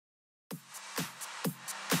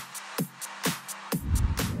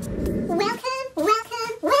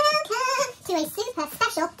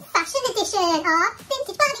edition of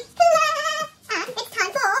Vintage Barbie. And it's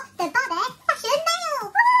time for the Barbie Fashion Mail.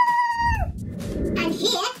 Woo! And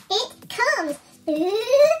here it comes. And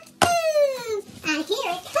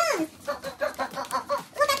here it comes. Look at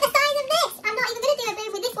the size of this. I'm not even going to do a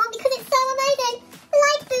boom with this one because it's so amazing.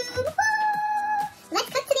 Like boom. Woo! Let's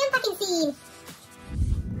cut to the unpacking scene.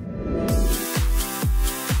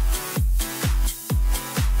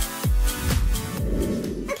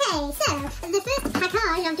 The first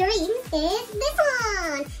package of dreams is this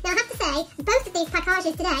one. Now I have to say, both of these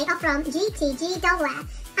packages today are from gtGDollwear,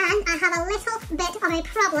 and I have a little bit of a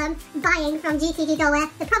problem buying from gtGDollwear.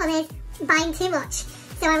 The problem is buying too much.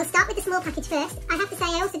 So I will start with the small package first. I have to say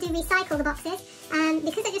I also do recycle the boxes, and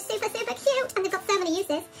because they're just super cute and they've got so many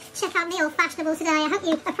uses. Check out me all fashionable today. I hope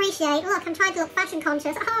you appreciate. Look, I'm trying to look fashion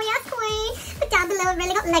conscious. Oh yes, queen. But down below I've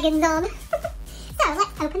really got leggings on. So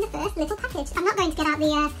let's open the first little package. I'm not going to get out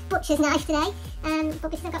the butcher's knife today,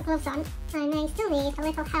 but because I've got gloves on, I may still need a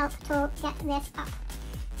little help to get this up.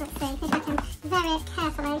 Let's see if I can very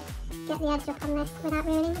carefully get the edge up on this without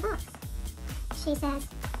ruining the box. She says,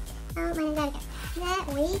 oh, there we go. There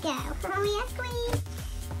we go. Oh yes, queen.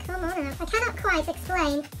 Come on out. I cannot quite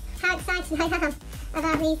explain how excited I am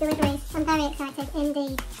about these deliveries. I'm very excited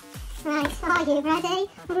indeed. Right, are you ready?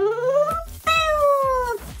 Boom!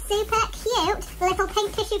 Super cute little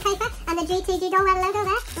pink tissue paper and the gtGDollwear logo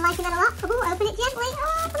there. I'm liking that a lot. Ooh, open it gently.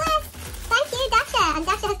 Oh, bless. Thank you, Dasha. And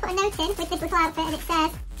Dasha has put a note in with this little outfit and it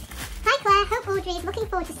says, hi Claire, hope Audrey is looking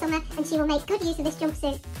forward to summer and she will make good use of this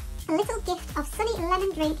jumpsuit. A little gift of sunny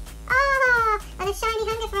lemon drink. Ah, and a shiny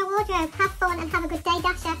hanger for a wardrobe. Have fun and have a good day,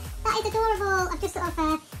 Dasha. That is adorable. I've just sort of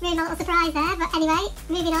ruined my little surprise there. But anyway,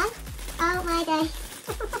 moving on. Oh my day.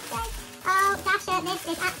 Oh, Dasha, this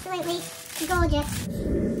is absolutely gorgeous.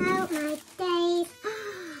 Oh my days.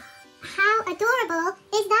 How adorable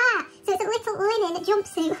is that? So it's a little linen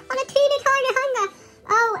jumpsuit on a teeny tiny hanger.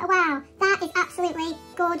 Oh wow, that is absolutely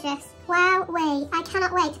gorgeous. Wowee. I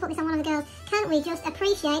cannot wait to put this on one of the girls. Can't we just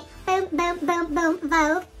appreciate, boom, boom, boom, boom,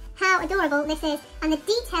 Vogue, how adorable this is. And the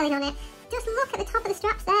detailing on it. Just look at the top of the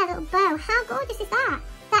straps there, little bow. How gorgeous is that?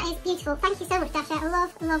 That is beautiful. Thank you so much, Dasha. I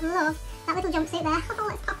love, love, love that little jumpsuit there. Oh,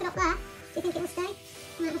 let's pop it up there. Do you think it will stay?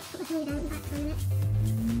 I might have to put the hood down back for a minute.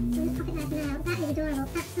 So let's pop it there for now. That is adorable.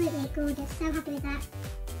 Absolutely gorgeous. So happy with that.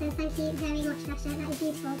 So thank you very much, Dasha. That is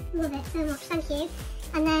beautiful. Love it so much. Thank you.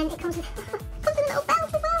 And then it comes with, comes with a little belt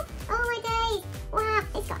as well. Oh my days. Wow.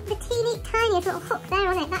 It's got the teeny tiniest little hook there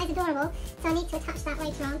on it. That is adorable. So I need to attach that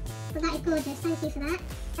later on. But that is gorgeous. Thank you for that.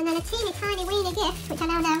 And then a teeny tiny weeny gift, which I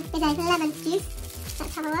now know is a lemon juice.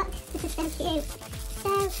 Let's have a look. This is so cute. So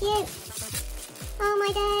cute. Oh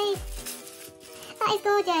my days. That is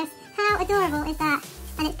gorgeous. How adorable is that?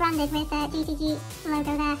 And it's branded with the gtG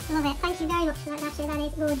logo there. Love it. Thank you very much for that, Dasha. That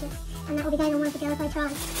is gorgeous. And that will be going on one of the girls later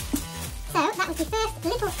on. So that was the first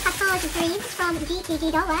little package of dreams from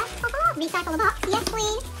gtGDollwear. Recycle the box. Yes,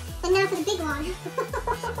 queen. And now for the big one.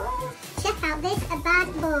 Check out this bad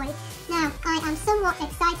boy. Now, I am somewhat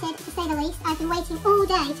excited to say the least. I've been waiting all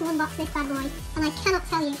day to unbox this bad boy. And I cannot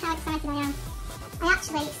tell you how excited I am. I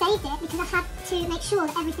actually saved it because I had to make sure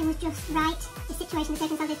that everything was just right, the situation, the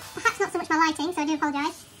circumstances. Perhaps not so much my lighting, so I do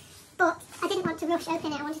apologise. But I didn't want to rush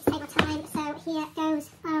open it, I wanted to take my time. So here goes.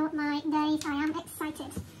 Oh my days, I am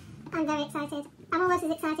excited. I'm very excited. I'm almost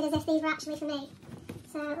as excited as if these were actually for me.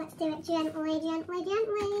 So let's do it gently, gently,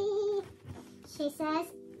 gently. She says,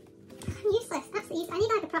 I'm useless, absolutely useless. I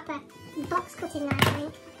need like a proper box cutting knife, I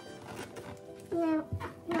think. No,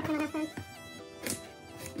 not going to happen.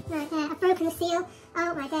 Right there, I've broken the seal.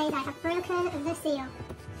 Oh my days, I have broken the seal.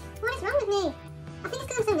 What is wrong with me? I think it's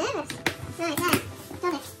because I'm so nervous. Right there,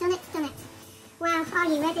 done it, done it, done it. Wow, are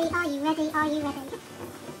you ready? Are you ready? Are you ready?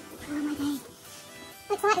 Oh my days.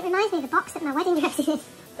 Looks like it reminds me of the box that my wedding dress is in.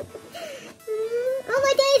 Oh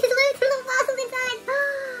my days, there's loads of little parcels inside.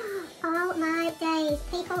 Oh my days.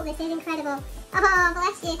 People, this is incredible. Oh,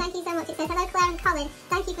 bless you. Thank you so much. It says, hello Claire and Colin.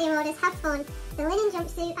 Thank you for your orders. Have fun. The linen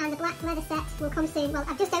jumpsuit and the black leather set will come soon. Well,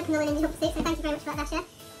 I've just opened the linen jumpsuit, so thank you very much for that, Dasha.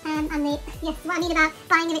 And yes, what I mean about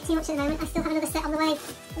buying a bit too much at the moment, I still have another set on the way.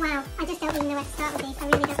 Wow, I just don't even know where to start with these. I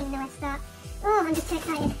really don't even know where to start. Oh, I'm just so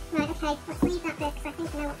excited. Right, okay, let's leave that bit, because I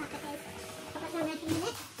think I know what that bit is. Put that down there for a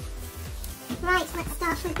minute. Right, let's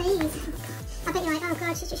start with these. Oh, God. I bet you're like, oh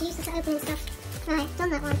God, she's just useless at opening stuff. Right, done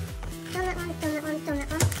that one. Done that one, done that one, done that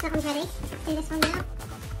one. That one's ready. Do this one now.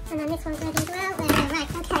 And then this one's ready as well. There we go. Right,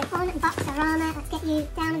 okay, unboxorama. Let's get you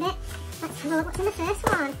down a bit. Let's have a look what's in the first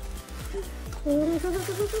one. Oh my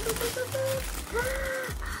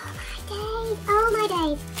days. Oh my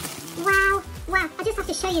days. Wow. Wow. I just have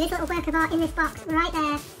to show you this little work of art in this box right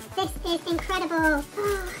there. This is incredible.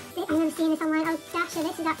 Oh, I remember seeing this online. Oh, Dasher,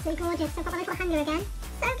 this is absolutely gorgeous. So I've got my little hanger again.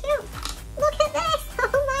 So cute. Look at this.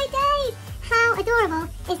 Oh my days. How adorable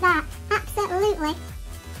is that? Absolutely.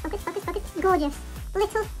 Focus, focus, focus. Gorgeous.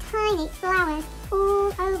 Little tiny flowers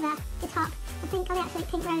all over the top. I think are the absolute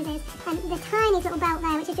pink roses. And the tiny little belt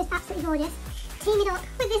there, which is just absolutely gorgeous. Teamed up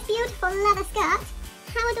with this beautiful leather skirt.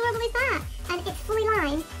 How adorable is that? And it's fully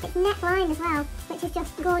lined. It's neck lined as well, which is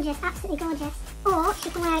just gorgeous. Absolutely gorgeous. Or she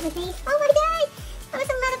can wear it with these. Oh my days. That was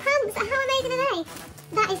some leather pants. How amazing are they?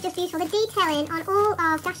 That is just beautiful. The detailing on all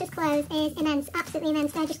of Dasher's clothes is immense. Absolutely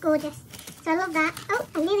immense. They're just gorgeous. So I love that. Oh,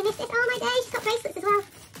 I nearly missed it. Oh my days. She's got bracelets as well.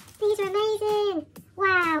 These are amazing.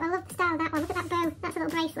 Wow, I love the style of that one. Look at that bow. That's a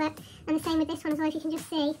little bracelet. And the same with this one as well, if you can just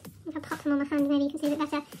see. If I pop them on my hand, maybe you can see a bit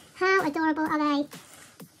better. How adorable are they?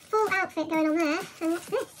 Full outfit going on there. And what's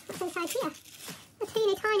this? What's inside here? A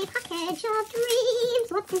teeny tiny package of dreams.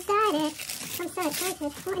 What's inside it? I'm so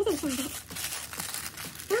excited. What is inside it?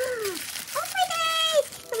 Oh my days!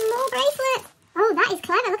 Some more bracelets. Oh, that is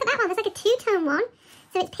clever. Look at that one. There's like a two-tone one.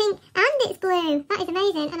 So it's pink and it's blue. That is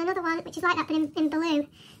amazing. And another one which is like that but in blue.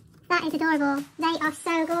 That is adorable. They are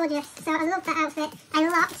so gorgeous. So I love that outfit a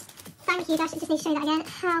lot. Thank you, Dash. I just need to show you that again.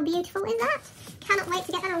 How beautiful is that? Cannot wait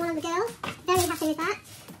to get that on one of the girls. Very happy with that.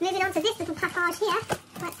 Moving on to this little package here.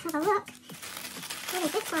 Let's have a look. What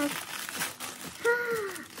is this one?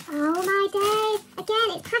 Oh my days.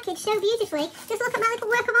 Again, it's packaged so beautifully. Just look at my little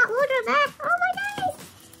work of art wardrobe there. Oh my days.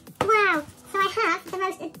 Wow. So I have the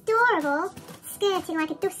most adorable skirt in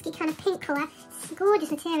like a dusky kind of pink colour.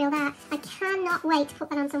 Gorgeous material there. I cannot wait to put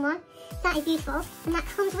that on someone. That is beautiful. And that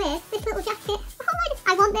comes with this little jacket. Oh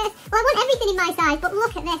my, I want this. Well, I want everything in my size, but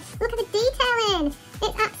look at this. Look at the detailing.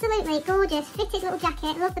 It's absolutely gorgeous. Fitted little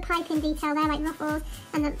jacket. Love the piping detail there, like ruffles.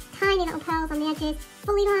 And the tiny little pearls on the edges.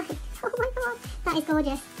 Fully lined. Oh my god. That is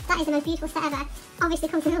gorgeous. That is the most beautiful set ever. Obviously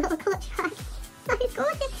comes in a little clutch bag. That is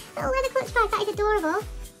gorgeous. Little leather clutch bag. That is adorable.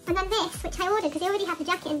 And then this, which I ordered because they already have the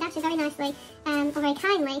jacket in Dasher very nicely, or very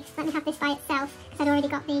kindly, let me have this by itself because I'd already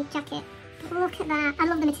got the jacket. But look at that. I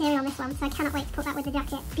love the material on this one, so I cannot wait to put that with the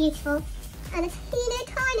jacket. Beautiful. And a teeny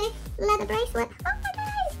tiny leather bracelet. Oh my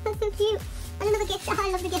days, that's so cute. And another gift. Oh, I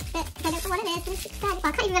love the gift bit because I don't know what it is. And it's exciting.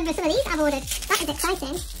 Well, I can't even remember some of these I've ordered. That is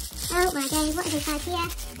exciting. Oh my days, what is inside here?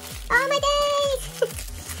 Oh my days!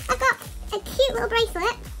 I've got a cute little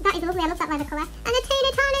bracelet. That is lovely. I love that leather colour. And a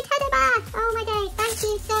teeny tiny teddy bear. Oh my days. Thank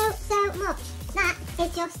you so much. That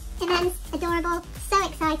is just immense, adorable, so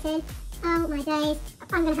exciting. Oh my days.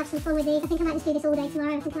 I'm going to have some fun with these. I think I might just do this all day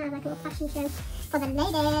tomorrow. I think I might have like a little fashion show for the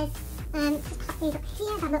ladies. Just pop these up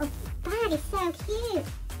here. That little bag is so cute.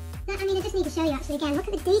 I mean, I just need to show you actually again. Look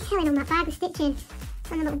at the detailing on that bag, the stitching.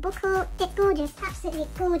 And the little buckle. It's gorgeous. Absolutely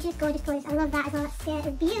gorgeous, gorgeous, gorgeous. I love that as well. That skirt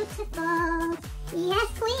is beautiful. Yes,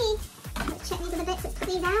 queen. Let's check these other bits. Let's put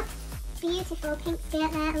these out. Beautiful pink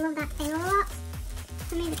skirt there. I love that a lot.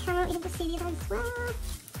 I move the camera. You can just see the other ones as well.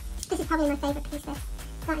 This is probably my favourite piece.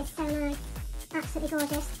 That is so nice. Absolutely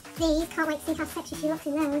gorgeous. These, can't wait to see how sexy she looks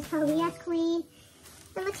in those. Oh yes, queen.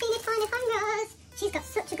 And my teeny tiny fingers. She's got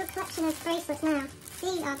such a good collection of bracelets now.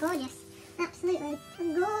 These are gorgeous. Absolutely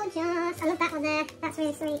gorgeous. I love that one there. That's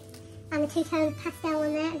really sweet. And the two-tone pastel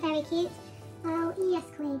one there. Very cute. Oh yes,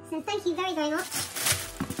 queen. So thank you very, very much.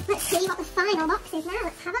 Let's see what the final box is now.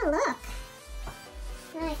 Let's have a look.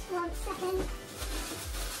 Right, 1 second.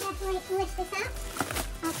 Definitely lift this out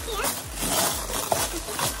of here.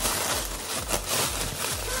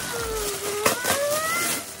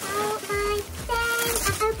 Oh my days.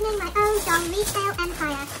 I'm opening my own doll retail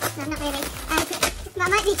empire. No, not really. I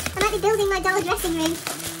might be building my doll dressing room.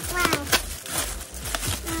 Wow.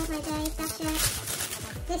 Oh my days, Dasher.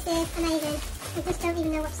 This is amazing. I just don't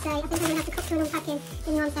even know what to say. I think I'm going to have to cut through and unpacking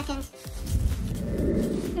in 1 second.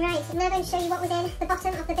 Right, I'm now going to show you what was in the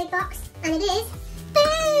bottom of the big box. And it is,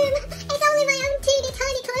 boom! It's only my own teeny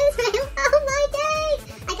tiny clothes rail. Oh my days!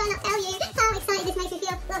 I cannot tell you how excited this makes me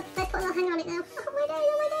feel. Look, let's put a little hanger on it now. Oh my days,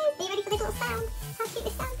 oh my days. Are you ready for this little sound? How cute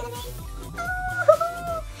this sound's going to be.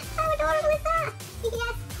 Oh, how adorable is that?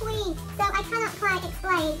 Yes, queen. So I cannot quite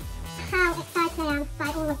explain how excited I am by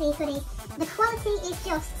all of these goodies. The quality is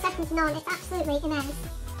just second to none. It's absolutely immense.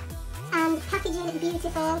 And packaging is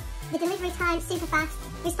beautiful. The delivery time super fast.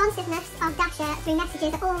 Responsiveness of Dasher through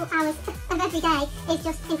messages at all hours of every day is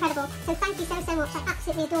just incredible. So thank you so much. I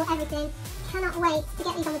absolutely adore everything. Cannot wait to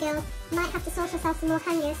get these on the girls. Might have to source myself some more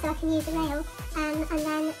hangers so I can use the rail. And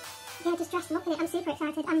then yeah, just dress them up in it. I'm super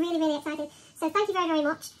excited. I'm really, really excited. So thank you very, very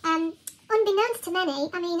much. Unbeknownst to many,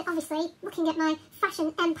 I mean, obviously, looking at my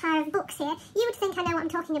fashion empire of books here, you would think I know what I'm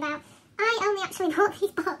talking about. I only actually bought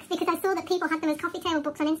these books because I saw that people had them as coffee table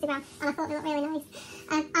books on Instagram and I thought they looked really nice.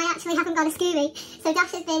 I actually haven't got a Scooby, so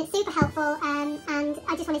Dash has been super helpful, and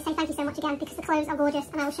I just wanted to say thank you so much again because the clothes are gorgeous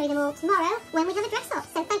and I will show you them all tomorrow when we have a dress up.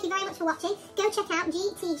 So thank you very much for watching. Go check out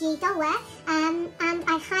gtGDollwear, and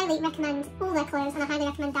I highly recommend all their clothes, and I highly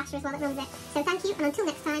recommend Dasher as well that runs it. So thank you, and until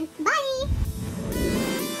next time, bye!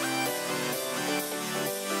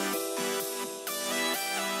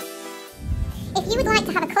 If you would like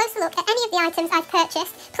to have a closer look at any of the items I've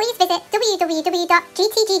purchased, please visit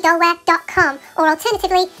www.gtGDollwear.com, or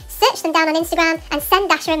alternatively, search them down on Instagram and send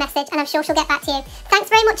Dasher a message and I'm sure she'll get back to you. Thanks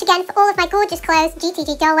very much again for all of my gorgeous clothes,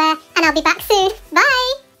 gtGDollwear, and I'll be back soon.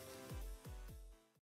 Bye!